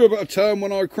that's a stub at a turn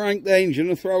when I crank the engine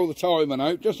and throw the timing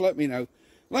out, just let me know.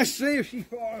 Let's see if she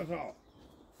fires off.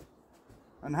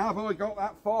 And have I got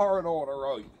that firing order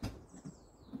right?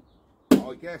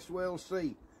 I guess we'll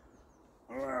see.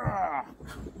 Right,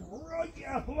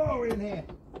 yeah, low in here.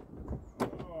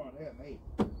 Oh, dear me.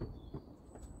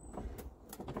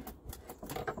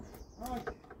 Right.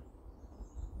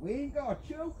 We ain't got a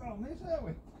choke on this, have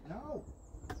we? No.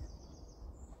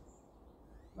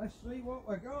 Let's see what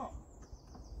we got.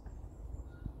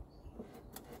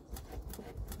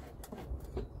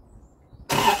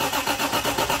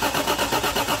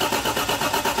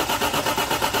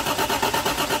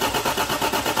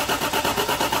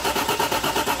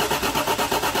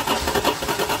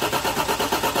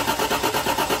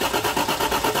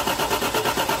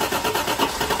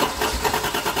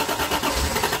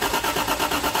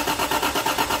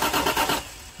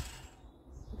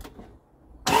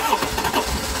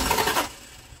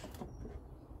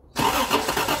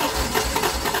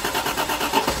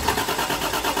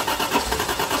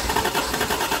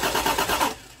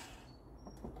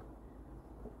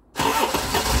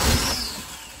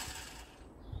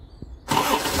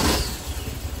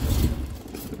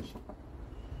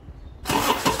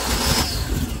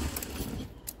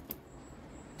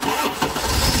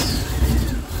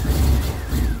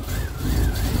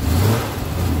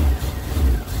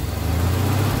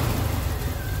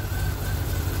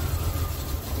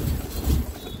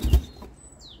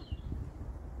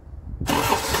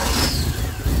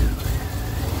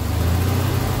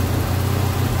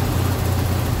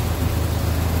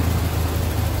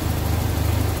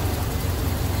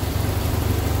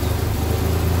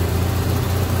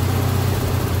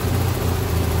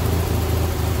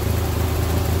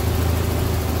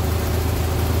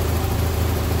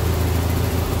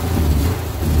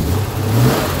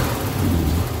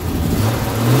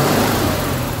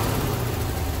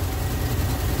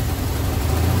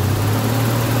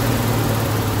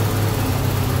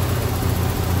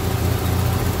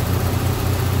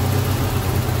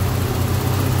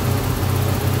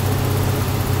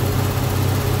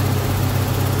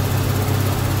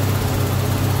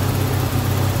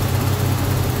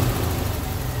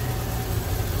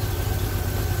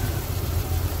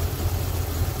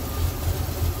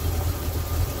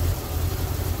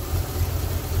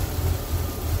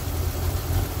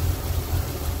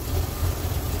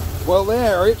 Well,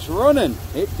 there, it's running.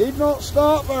 It did not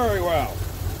start very well.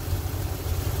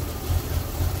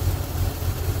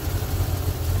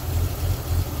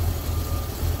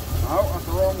 Oh, that's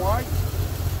the wrong way.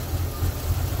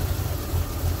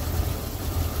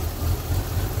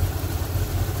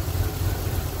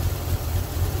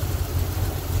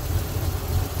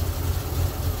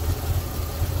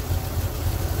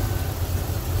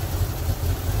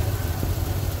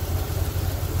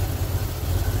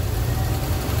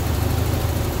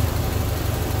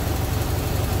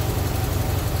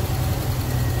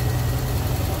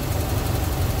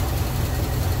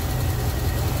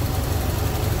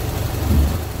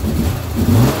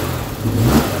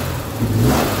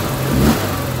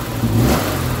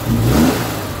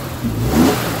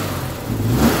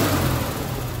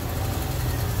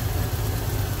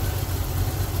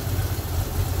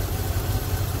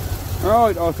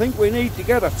 Right, I think we need to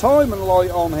get a timing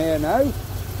light on here now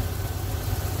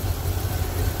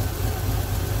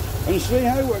and see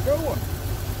how we're going.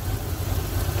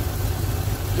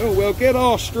 So we'll get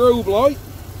our strobe light.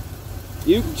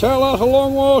 You can tell that's a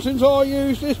long while since I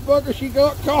used this bugger. She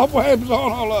got cobwebs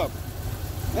on her up.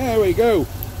 There we go.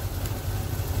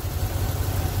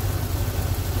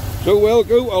 So we'll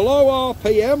go a low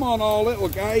RPM on our little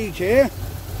gauge here.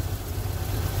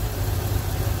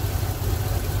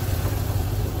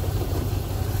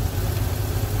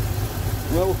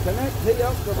 We'll connect it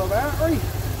up to the battery.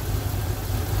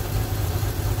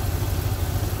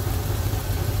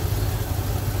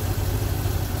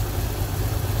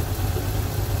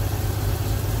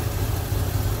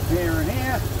 Here and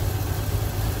here.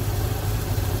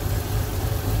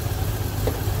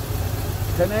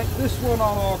 Connect this one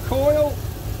on our coil.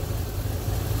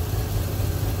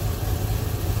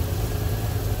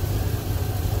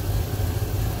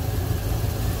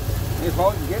 If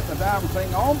I can get the damn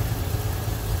thing on.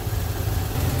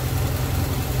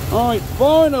 Right,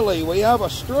 finally we have a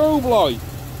strobe light.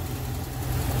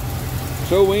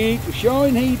 So we need to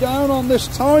shine he down on this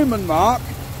timing mark.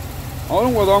 I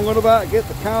don't know whether I'm going to be able to get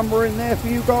the camera in there for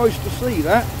you guys to see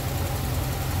that.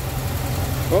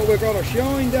 But we've got to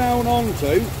shine down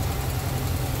onto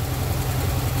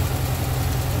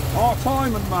our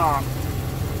timing mark.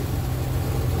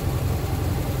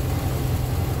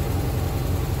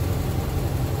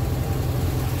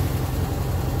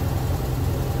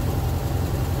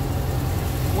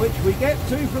 which we get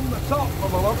to from the top of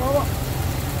the look of it.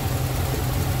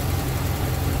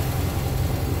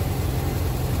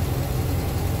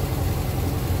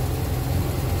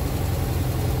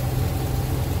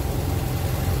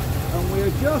 And we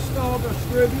adjust our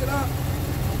distributor.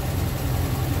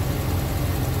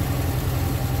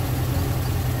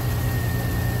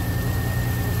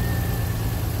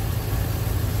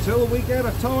 Till we get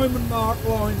a timing mark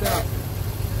lined up.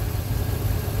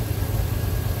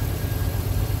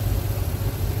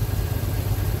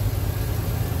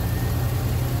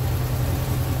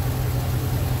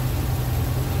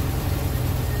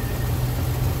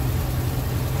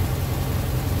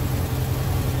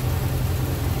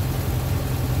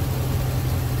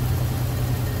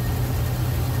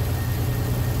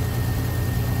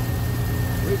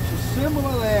 Which is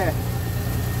similar there,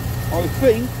 I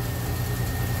think.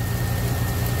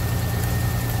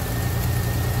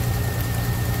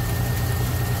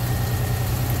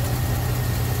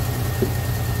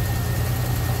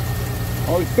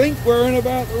 I think we're in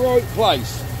about the right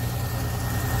place.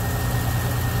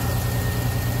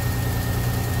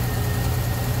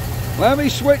 Let me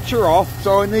switch her off,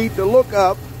 so I need to look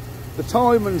up the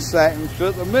timing settings.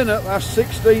 At the minute that's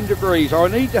 16 degrees. I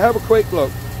need to have a quick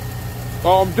look.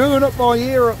 I'm doing it by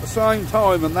ear at the same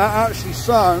time, and that actually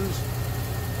sounds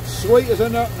sweet as a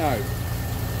nut now.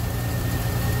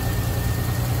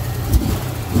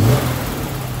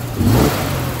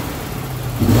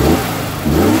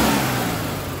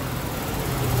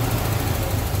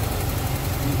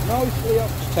 Nicely up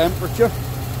to temperature.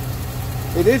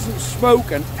 It isn't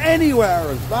smoking anywhere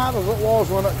as bad as it was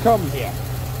when it come here.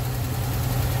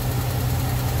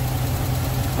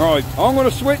 Right, I'm going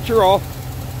to switch her off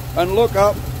and look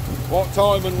up what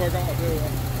timing we're going to do.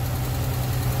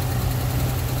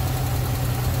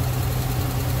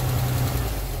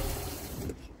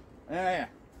 There.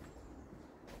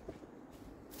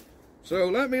 So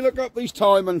let me look up these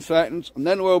timing settings and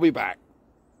then we'll be back.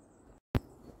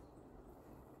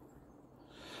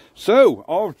 So,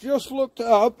 I've just looked it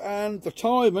up and the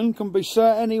timing can be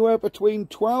set anywhere between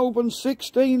 12 and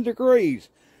 16 degrees.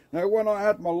 Now, when I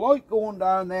had my light going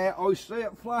down there, I see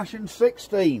it flashing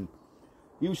 16.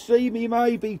 You see me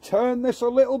maybe turn this a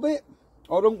little bit.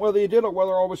 I don't know whether you did or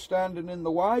whether I was standing in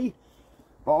the way.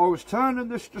 But I was turning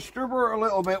this distributor a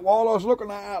little bit while I was looking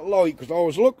at that light, because I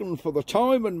was looking for the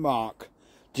timing mark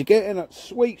to get in its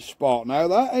sweet spot. Now,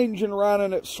 that engine ran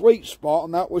in its sweet spot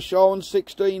and that was showing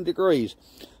 16 degrees.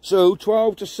 So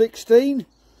 12 to 16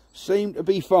 seemed to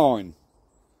be fine.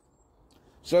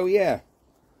 So yeah,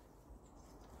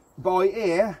 by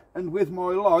ear and with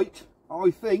my light, I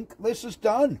think this is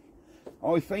done.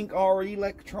 I think our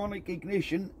electronic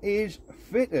ignition is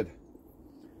fitted.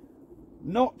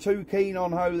 Not too keen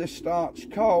on how this starts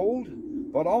cold,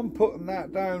 but I'm putting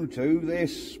that down to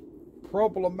this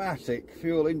problematic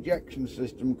fuel injection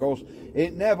system, because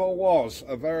it never was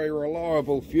a very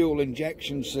reliable fuel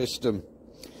injection system.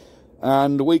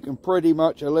 And we can pretty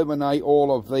much eliminate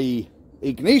all of the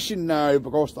ignition now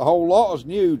because the whole lot is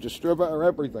new, distributor,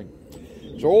 everything.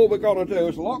 So all we've got to do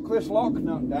is lock this lock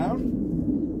nut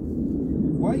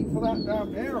down, wait for that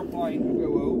damn aeroplane to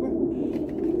go over,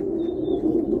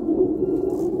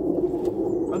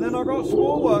 and then I've got some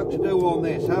more work to do on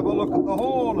this. Have a look at the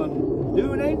horn and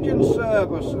do an engine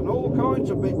service and all kinds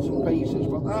of bits and pieces,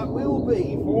 but that will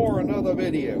be for another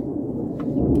video.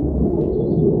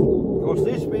 Because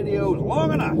this video is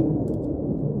long enough.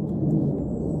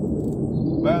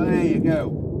 Well, there you go.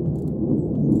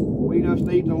 We just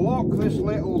need to lock this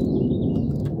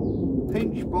little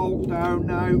pinch bolt down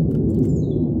now,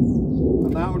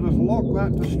 and that will just lock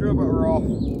that distributor off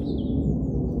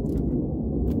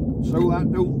so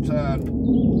that don't turn.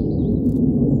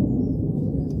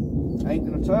 Ain't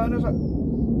gonna turn, is it?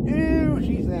 Ew,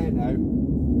 she's there now.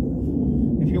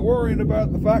 If you're worried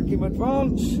about the vacuum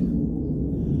advance,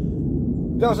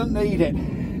 doesn't need it.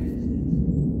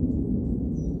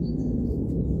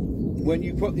 When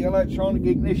you put the electronic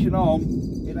ignition on,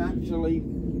 it actually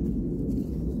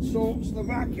sorts the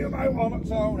vacuum out on its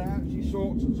own. It actually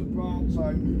sorts its advance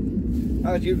out.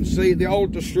 As you can see, the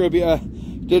old distributor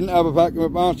didn't have a vacuum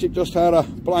advance, it just had a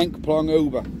blank plung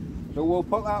over. So we'll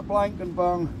put that blank and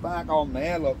bung back on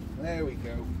there. Look, there we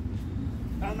go.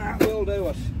 And that will do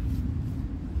us.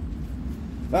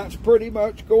 That's pretty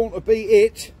much going to be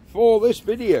it for this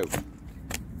video.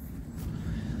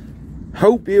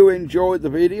 Hope you enjoyed the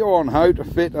video on how to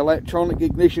fit electronic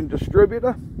ignition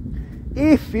distributor.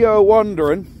 If you're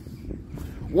wondering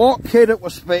what kit it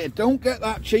was fitted, don't get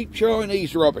that cheap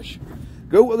Chinese rubbish.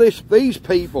 Go to these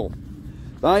people.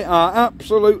 They are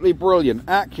absolutely brilliant.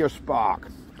 AccuSpark.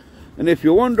 And if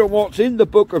you wonder what's in the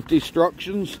book of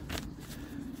instructions,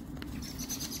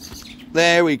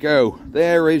 there we go.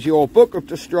 There is your book of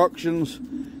instructions.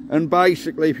 And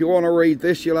basically, if you want to read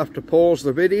this, you'll have to pause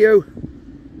the video.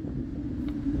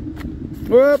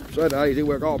 Whoops, so daisy,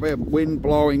 we've got a bit of wind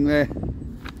blowing there.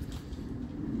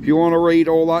 If you want to read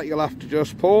all that, you'll have to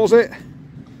just pause it.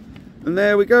 And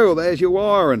there we go, there's your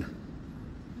wiring.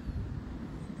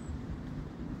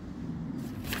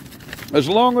 As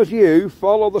long as you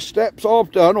follow the steps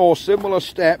I've done, or similar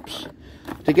steps,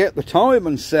 to get the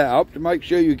timing set up, to make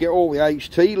sure you get all the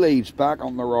HT leads back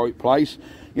on the right place,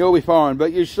 you'll be fine.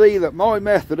 But you see that my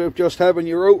method of just having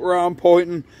your router arm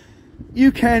pointing,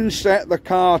 you can set the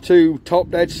car to top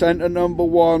dead center number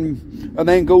 1 and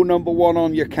then go number 1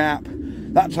 on your cap.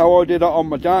 That's how I did it on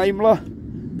my Daimler,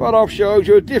 but I've showed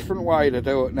you a different way to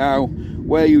do it now,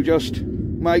 where you just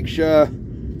make sure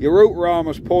your router arm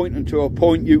is pointing to a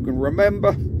point you can remember,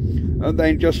 and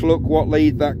then just look what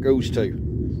lead that goes to.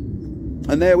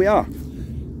 And there we are.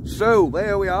 So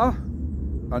there we are,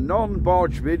 a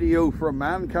non-bodge video from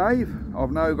Man Cave.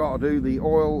 I've now got to do the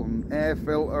oil and air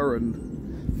filter and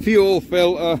fuel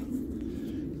filter,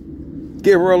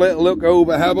 give her a little look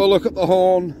over, have a look at the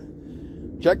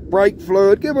horn, check brake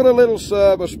fluid, give it a little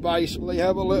service, basically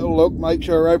have a little look, make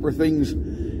sure everything's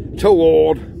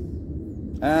toward,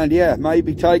 and yeah,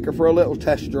 maybe take her for a little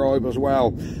test drive as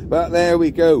well. But there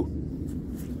we go.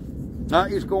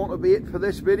 That is going to be it for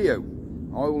this video.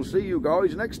 I will see you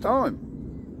guys next time.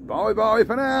 Bye bye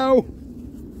for now.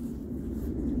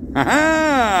 Ha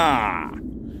ha!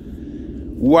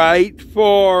 Wait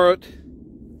for it.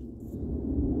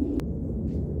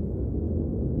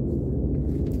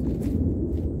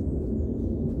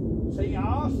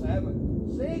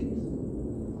 TR6.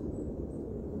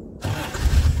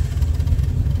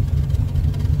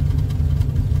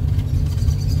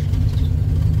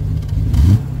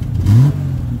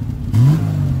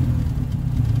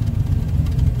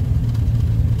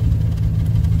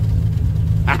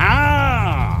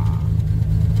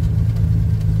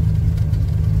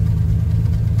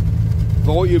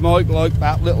 Thought you might like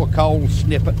that little cold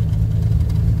snippet.